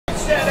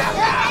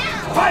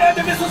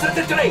Fire the missiles at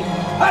the train!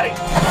 Hurry!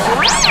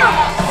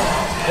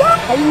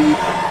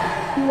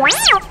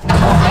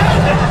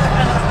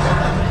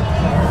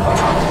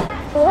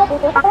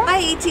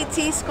 Hi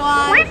ETT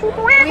squad.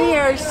 We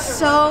are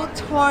so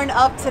torn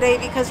up today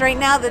because right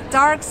now the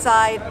dark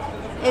side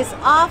is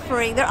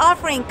they're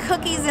offering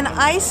cookies and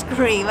ice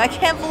cream. I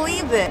can't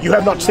believe it. You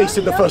have not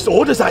tasted the First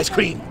Order's ice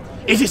cream.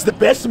 It is the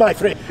best, my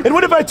friend. And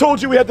what if I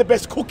told you we had the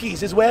best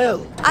cookies as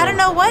well? I don't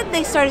know what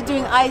they started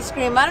doing ice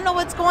cream. I don't know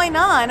what's going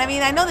on. I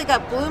mean, I know they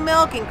got blue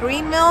milk and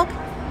green milk,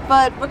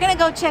 but we're gonna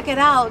go check it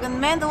out. And the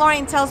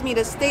Mandalorian tells me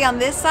to stay on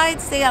this side,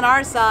 stay on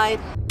our side.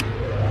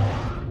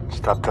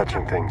 Stop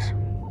touching things.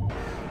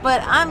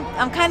 But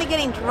I'm kind of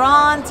getting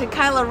drawn to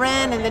Kylo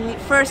Ren and the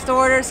First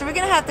Order, so we're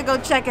gonna have to go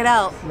check it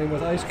out. I mean,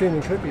 with ice cream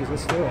and cookies,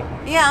 let's do it.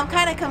 Yeah, I'm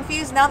kind of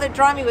confused now. They're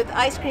drawing me with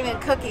ice cream and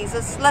cookies.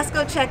 Let's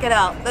go check it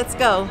out. Let's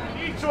go.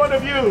 Each one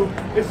of you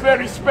is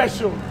very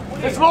special,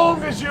 as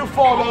long as you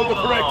follow the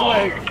correct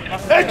way.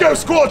 Echo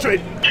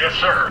Squadron! Yes,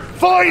 sir.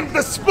 Find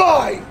the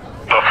spy!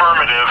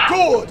 Affirmative.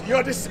 Good,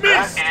 you're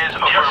dismissed! That is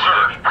yes,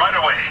 sir. Right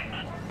away.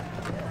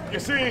 You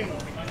see,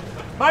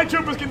 my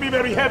troopers can be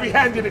very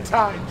heavy-handed at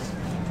times.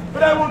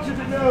 But I want you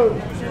to know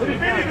that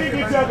if anything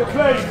gets out of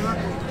place,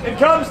 it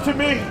comes to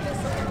me.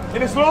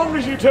 And as long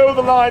as you toe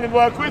the line and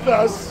work with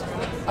us,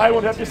 I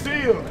won't have to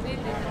see you.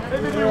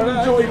 And then we'll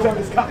enjoy each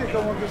other's company.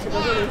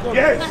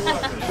 Yes,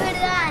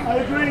 I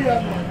agree,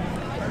 young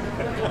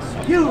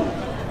man. You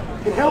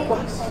can help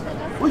us.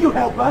 Will you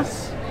help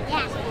us?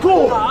 Yeah.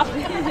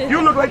 Good.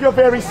 You look like you're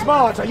very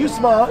smart. Are you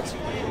smart?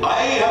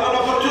 I have an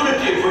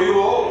opportunity for you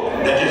all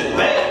that is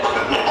very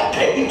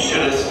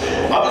dangerous.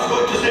 I was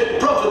going to say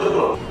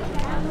profitable.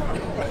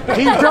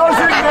 He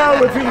doesn't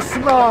know if he's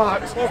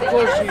smart. Of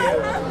course he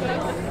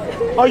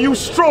is. Are you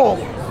strong?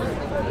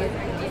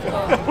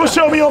 Well,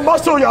 show me your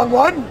muscle, young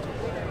one.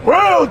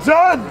 Well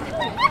done.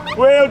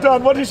 Well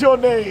done. What is your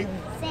name?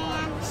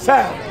 Sam.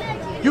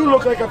 Sam. You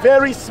look like a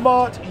very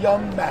smart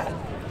young man.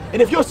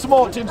 And if you're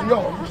smart and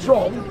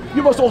strong,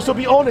 you must also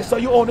be honest. Are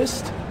you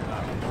honest?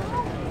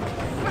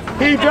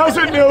 He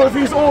doesn't know if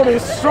he's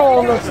honest,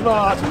 strong, or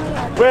smart.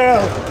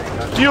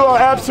 Well, you are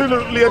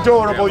absolutely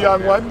adorable,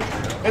 young one.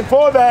 And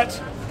for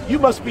that, you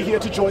must be here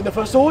to join the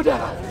First Order.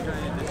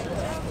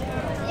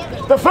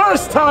 The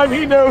first time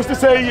he knows to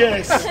say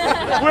yes.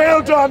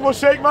 Well done. Well,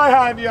 shake my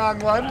hand, young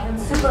one.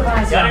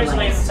 Gunners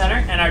remain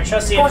center, and our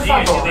trusty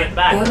engineers will be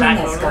back when we're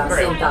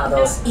ready.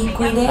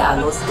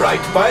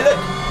 Right, pilot.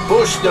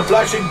 Push the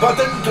flashing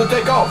button to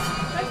take off.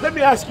 Let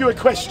me ask you a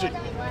question.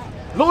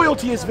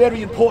 Loyalty is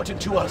very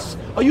important to us.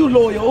 Are you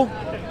loyal?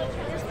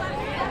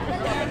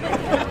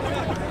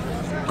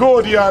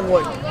 Good, young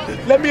one.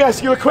 Let me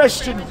ask you a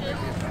question.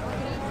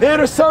 There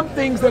are some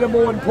things that are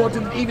more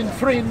important than even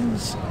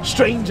friends,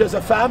 strangers, or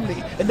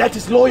family, and that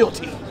is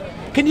loyalty.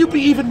 Can you be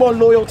even more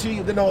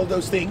loyalty than all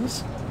those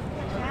things?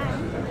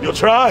 You'll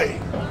try.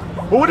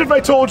 Well, what if I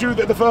told you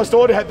that the First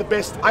Order had the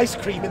best ice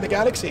cream in the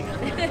galaxy?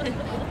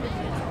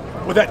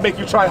 Would that make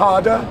you try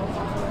harder?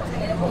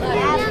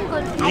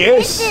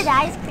 Yes.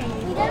 Ice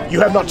cream.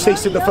 You have not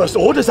tasted the First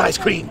Order's ice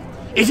cream.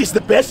 It is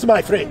the best,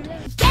 my friend.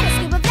 Get a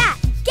scoop of that.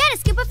 Get a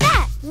scoop of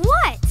that.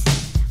 What?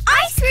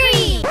 Ice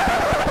cream.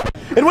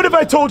 And what if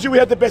I told you we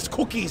had the best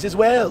cookies as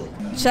well?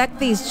 Check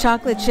these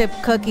chocolate chip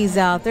cookies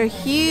out. They're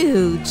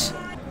huge.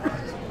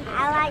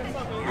 I like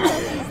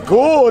cookies.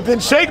 Good, then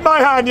shake my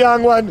hand,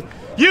 young one.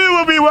 You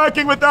will be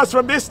working with us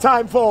from this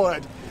time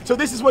forward. So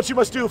this is what you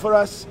must do for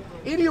us.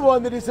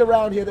 Anyone that is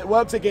around here that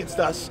works against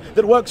us,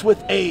 that works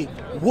with a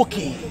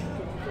Wookiee.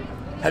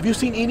 Have you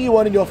seen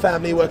anyone in your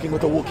family working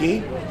with a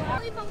Wookiee?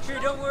 Sure,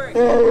 don't worry.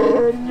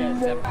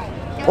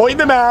 Point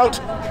them out.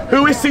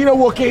 Who has seen a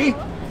Wookiee?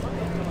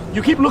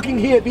 You keep looking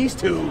here at these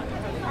two.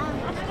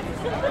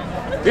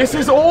 This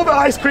is all the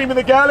ice cream in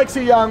the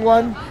galaxy, young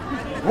one.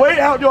 Weigh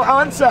out your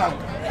answer.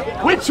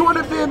 Which one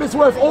of them is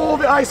worth all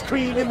the ice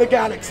cream in the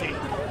galaxy?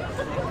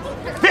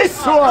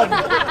 This one!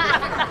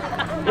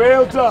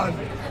 Well done.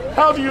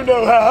 How do you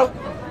know her?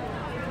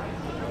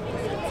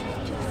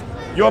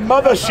 Your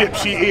mothership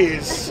she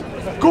is.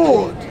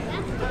 Good.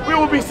 We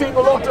will be seeing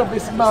a lot of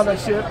this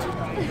mothership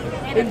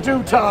in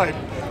due time.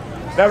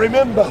 Now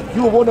remember,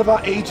 you are one of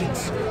our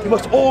agents. You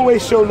must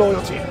always show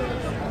loyalty.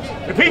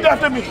 Repeat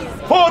after me.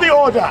 For the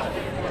Order.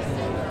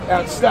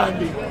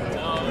 Outstanding.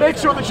 Make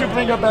sure that you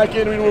bring her back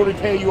in and we will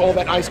repay you all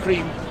that ice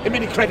cream and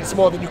many credits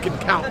more than you can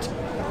count.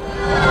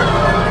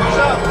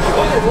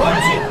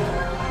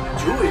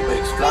 Chewie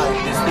makes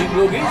flying this thing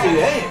look easy,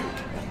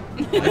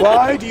 eh?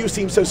 Why do you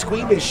seem so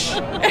squeamish?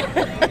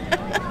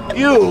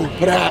 You,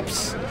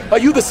 perhaps. Are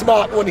you the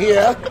smart one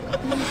here?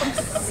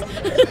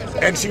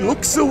 And she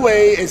looks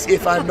away as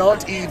if I'm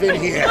not even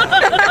here.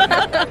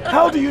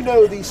 How do you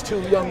know these two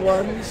young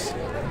ones?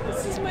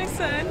 This is my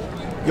son.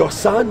 Your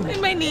son? And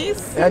my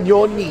niece. And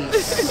your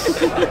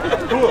niece.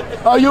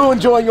 Are you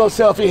enjoying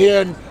yourself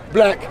here in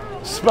Black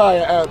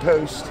Spire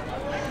Outpost?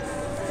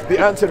 The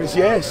answer is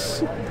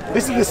yes.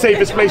 This is the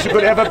safest place you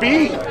could ever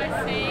be.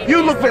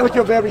 You look like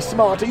you're very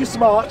smart. Are you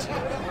smart?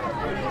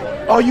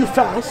 Are you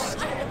fast?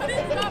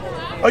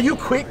 Are you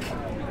quick?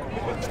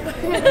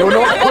 You're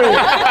not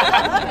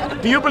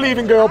quick. Do you believe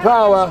in girl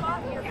power?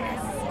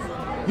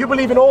 You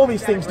believe in all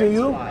these things, do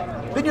you?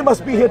 Then you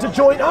must be here to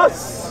join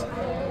us.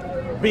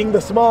 Being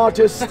the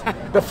smartest,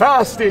 the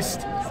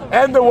fastest,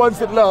 and the ones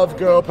that love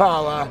girl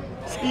power.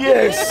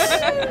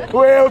 Yes.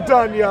 Well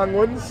done, young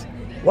ones.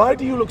 Why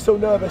do you look so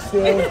nervous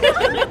still?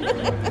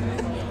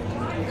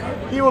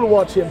 You will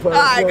watch him first.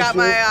 I got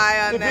my eye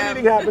on him. If them.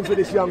 anything happens to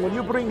this young one,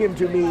 you bring him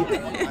to me.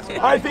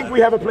 I think we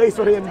have a place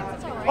for him.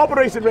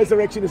 Operation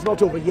Resurrection is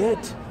not over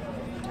yet.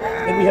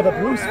 And we have a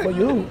Bruce for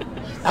you.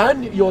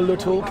 And your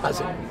little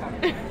cousin.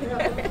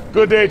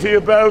 Good day to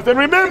you both. And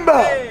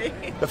remember,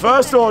 the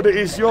first order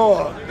is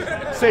your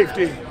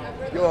safety,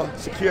 your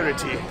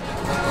security.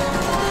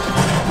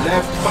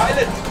 Left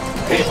pilot,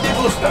 hit the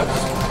boosters.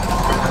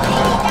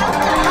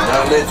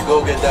 Now let's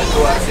go get that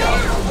coaxium.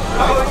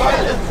 Our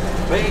pilot,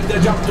 make the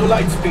jump to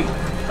light speed.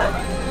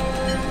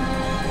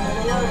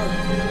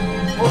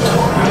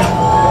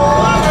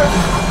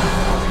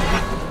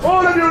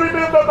 All of you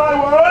remember my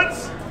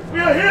words? We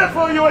are here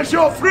for you as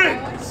your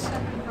friends.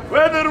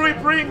 Whether we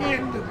bring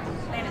in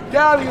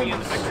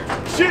galleons,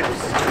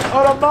 ships,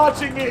 or are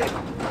marching in.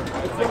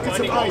 Let's get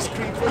some ice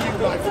cream for you,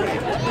 my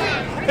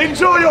friend.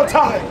 Enjoy your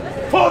time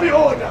for the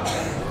order.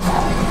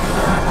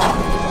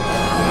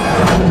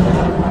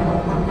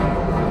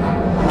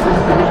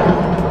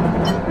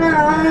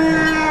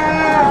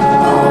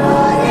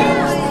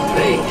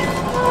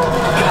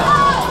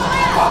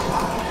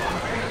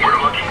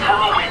 We're looking for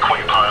a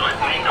WOOKIE pilot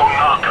named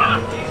Onaka.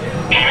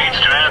 He needs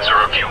to answer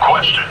a few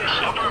questions.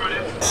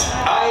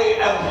 I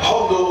am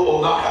Hongo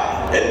Onaka,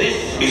 and this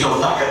is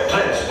Onaka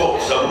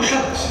Transport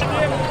Solutions.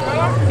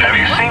 Have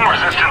you seen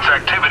resistance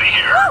activity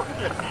here?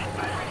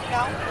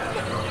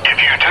 If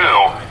you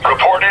do,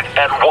 report it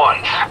at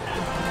once.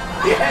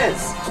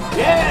 Yes,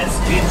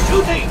 it's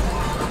shooting.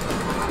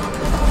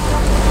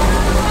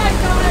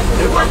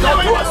 They worked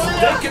out to us.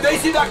 Take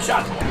evasive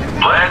action.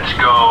 Let's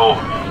go.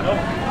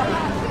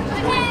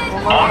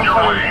 On your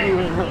way.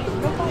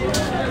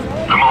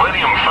 The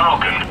Millennium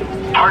Falcon.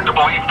 Hard to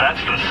believe that's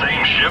the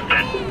same ship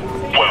that,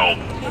 well,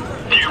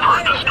 you've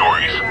heard the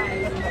stories.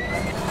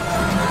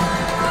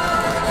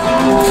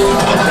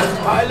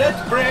 Pilot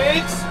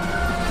brakes.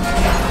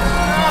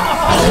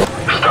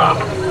 Stop.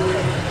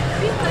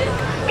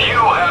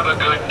 You have a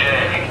good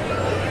day.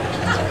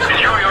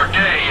 Enjoy your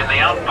day in the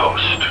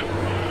outpost.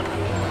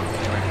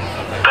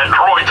 That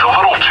droid's a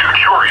little too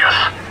curious.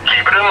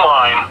 Keep it in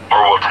line, or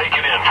we'll take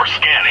it in for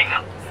scanning.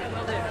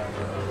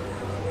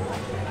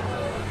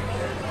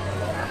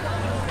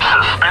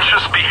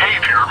 Suspicious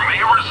behavior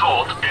may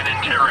result in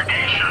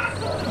interrogation.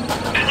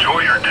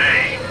 Enjoy your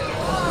day.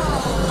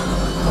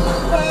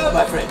 Well,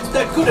 my friends,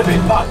 that could have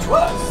been much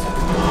worse.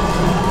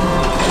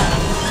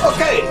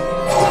 Okay,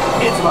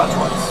 it's much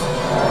worse.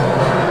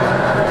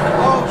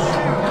 Oh,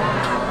 shoot.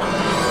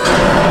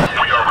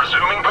 We are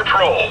resuming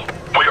patrol.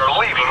 We are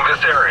leaving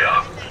this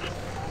area.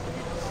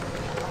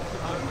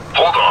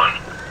 Hold on.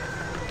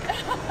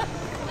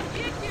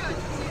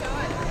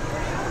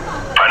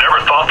 I never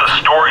thought the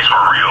stories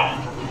were real,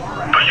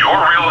 but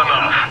you're real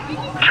enough.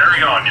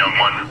 Carry on, young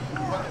one.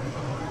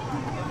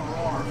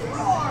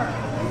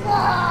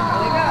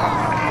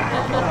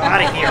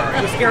 Out of here.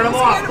 You scared him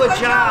off. Good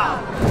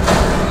job.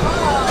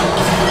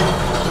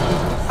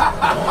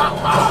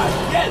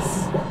 Yes,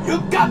 you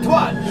got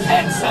one.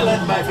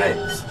 Excellent, my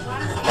friends.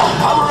 Now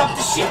power up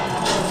the ship.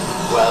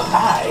 Well,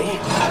 I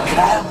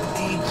grab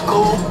the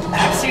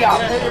coaxium.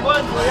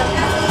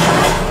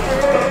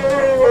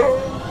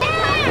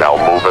 Now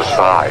move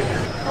aside.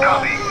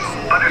 Copy.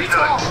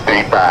 Understood.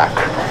 Stay back.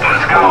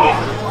 Let's go.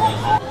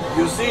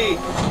 You see,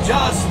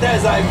 just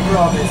as I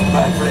promised,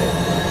 my friend.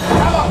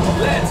 Come on,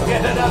 let's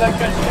get another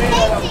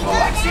container of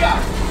coaxium.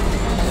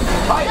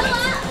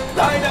 Pilots,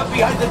 line up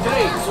behind the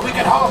train so we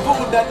can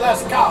harpoon that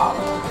last car.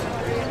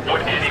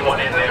 Would anyone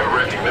in there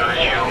recognize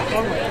you?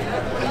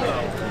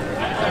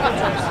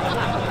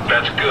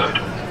 That's good.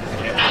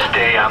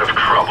 Stay out of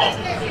trouble.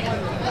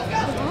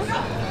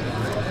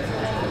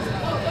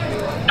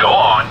 Go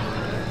on.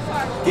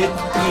 Get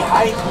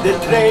behind the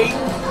train.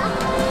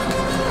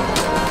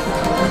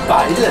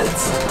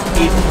 Pilots,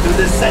 into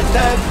the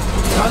center.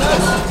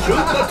 Gunners,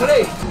 shoot the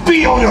train.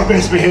 Be on your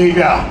best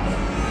behavior.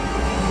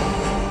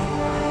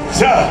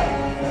 Sir,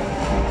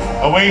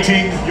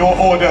 awaiting your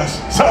orders.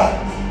 Sir.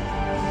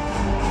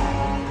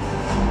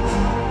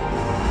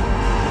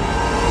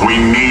 We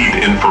need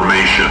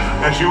information.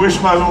 As you wish,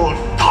 my lord.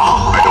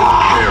 I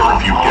don't care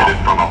if you get it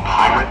from a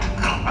pirate,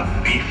 a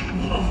thief,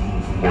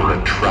 or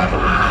a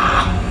traveler.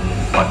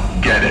 But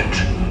get it.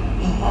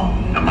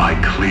 Am I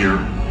clear,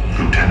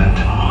 Lieutenant?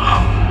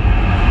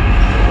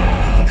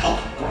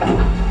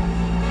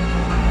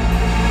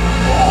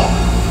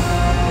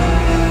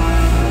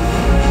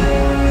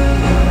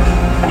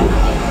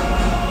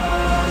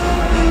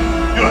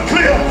 You're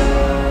clear,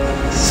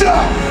 sir.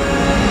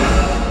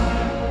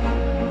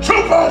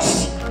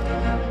 Troopers,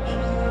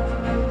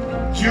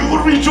 you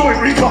will rejoin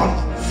recon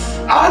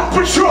and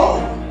patrol,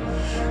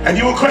 and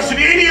you will question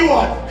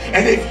anyone.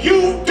 And if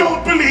you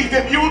don't believe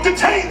them, you will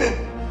detain them.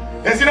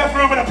 There's enough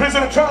room in a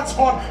prisoner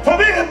transport for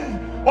them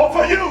or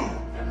for you.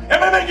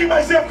 Am I making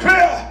myself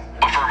clear?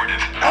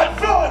 Affirmative.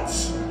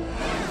 Advance!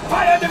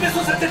 Fire the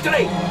missiles at the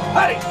train!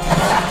 Hurry!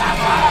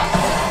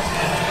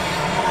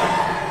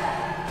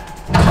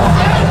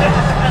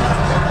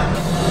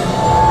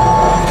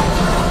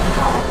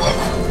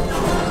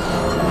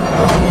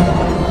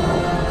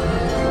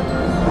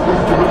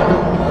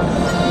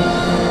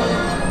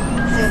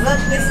 So look,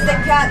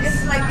 this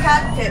is my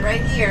cockpit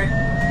right here.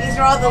 These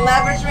are all the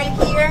levers right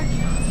here.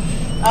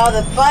 All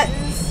the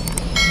buttons.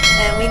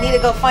 And we need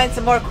to go find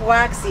some more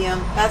coaxium,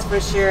 that's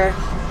for sure.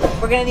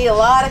 We're gonna need a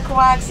lot of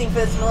coaxium for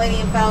this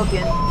Millennium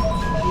Falcon. Come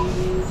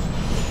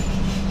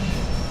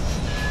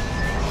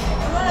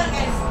on,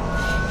 guys.